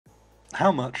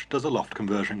How much does a loft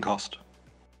conversion cost?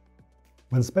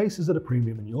 When space is at a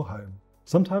premium in your home,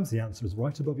 sometimes the answer is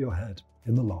right above your head,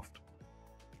 in the loft.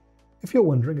 If you're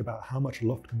wondering about how much a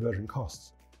loft conversion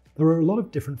costs, there are a lot of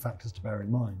different factors to bear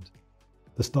in mind.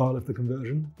 The style of the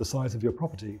conversion, the size of your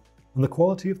property, and the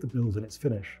quality of the build and its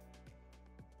finish.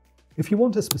 If you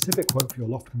want a specific quote for your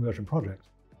loft conversion project,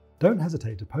 don't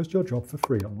hesitate to post your job for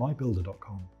free on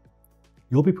mybuilder.com.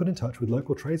 You'll be put in touch with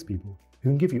local tradespeople who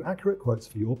can give you accurate quotes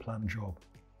for your planned job.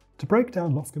 To break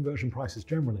down loft conversion prices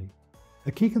generally,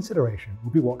 a key consideration will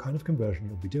be what kind of conversion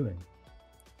you'll be doing.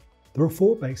 There are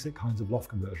 4 basic kinds of loft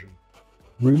conversion: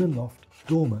 room and loft,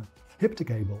 dormer, hip to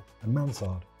gable, and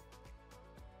mansard.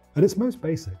 At its most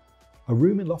basic, a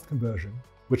room in loft conversion,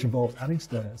 which involves adding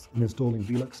stairs and installing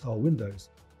Velux style windows,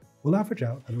 will average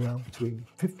out at around between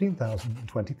 £15,000 and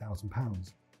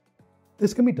 £20,000.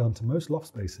 This can be done to most loft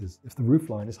spaces if the roof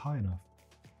line is high enough.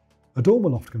 A dormer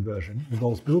loft conversion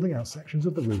involves building out sections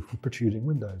of the roof with protruding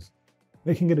windows,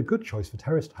 making it a good choice for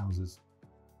terraced houses.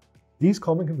 These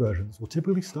common conversions will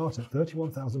typically start at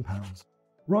 £31,000,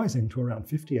 rising to around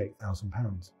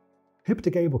 £58,000. Hip to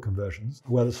gable conversions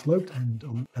are where the sloped end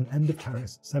on an end of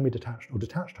terrace, semi-detached or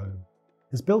detached home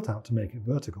is built out to make it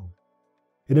vertical.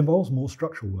 It involves more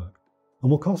structural work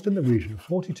and will cost in the region of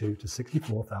 £42,000 to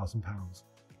 £64,000.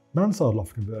 Mansard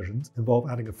loft conversions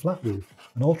involve adding a flat roof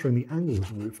and altering the angle of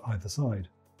the roof either side,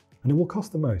 and it will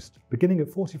cost the most, beginning at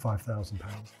 £45,000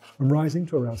 and rising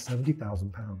to around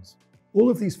 £70,000. All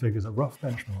of these figures are rough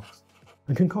benchmarks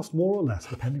and can cost more or less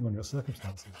depending on your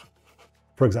circumstances.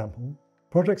 For example,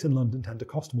 projects in London tend to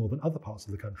cost more than other parts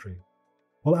of the country,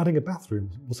 while adding a bathroom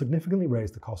will significantly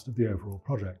raise the cost of the overall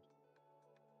project.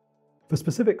 For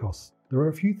specific costs, there are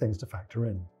a few things to factor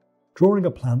in. Drawing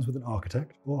up plans with an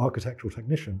architect or architectural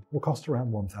technician will cost around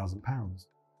 £1,000.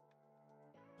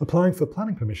 Applying for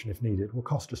planning permission if needed will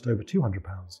cost just over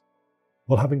 £200,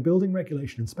 while having building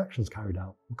regulation inspections carried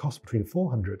out will cost between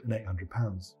 £400 and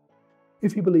 £800.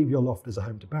 If you believe your loft is a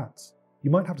home to bats,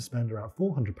 you might have to spend around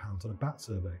 £400 on a bat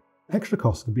survey. Extra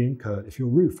costs can be incurred if your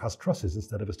roof has trusses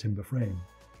instead of a timber frame,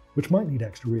 which might need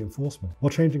extra reinforcement, while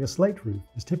changing a slate roof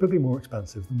is typically more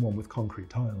expensive than one with concrete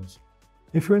tiles.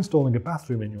 If you're installing a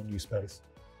bathroom in your new space,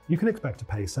 you can expect to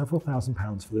pay several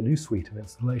 £1000s for the new suite and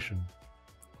installation.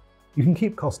 You can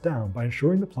keep costs down by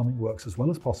ensuring the plumbing works as well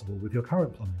as possible with your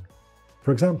current plumbing.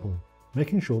 For example,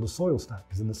 making sure the soil stack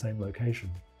is in the same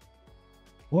location.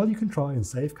 While you can try and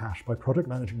save cash by project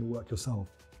managing the work yourself,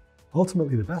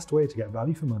 ultimately the best way to get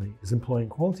value for money is employing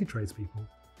quality tradespeople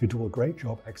who do a great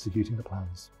job executing the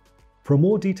plans. For a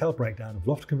more detailed breakdown of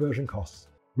loft conversion costs,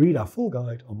 read our full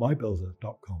guide on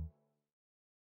mybuilder.com.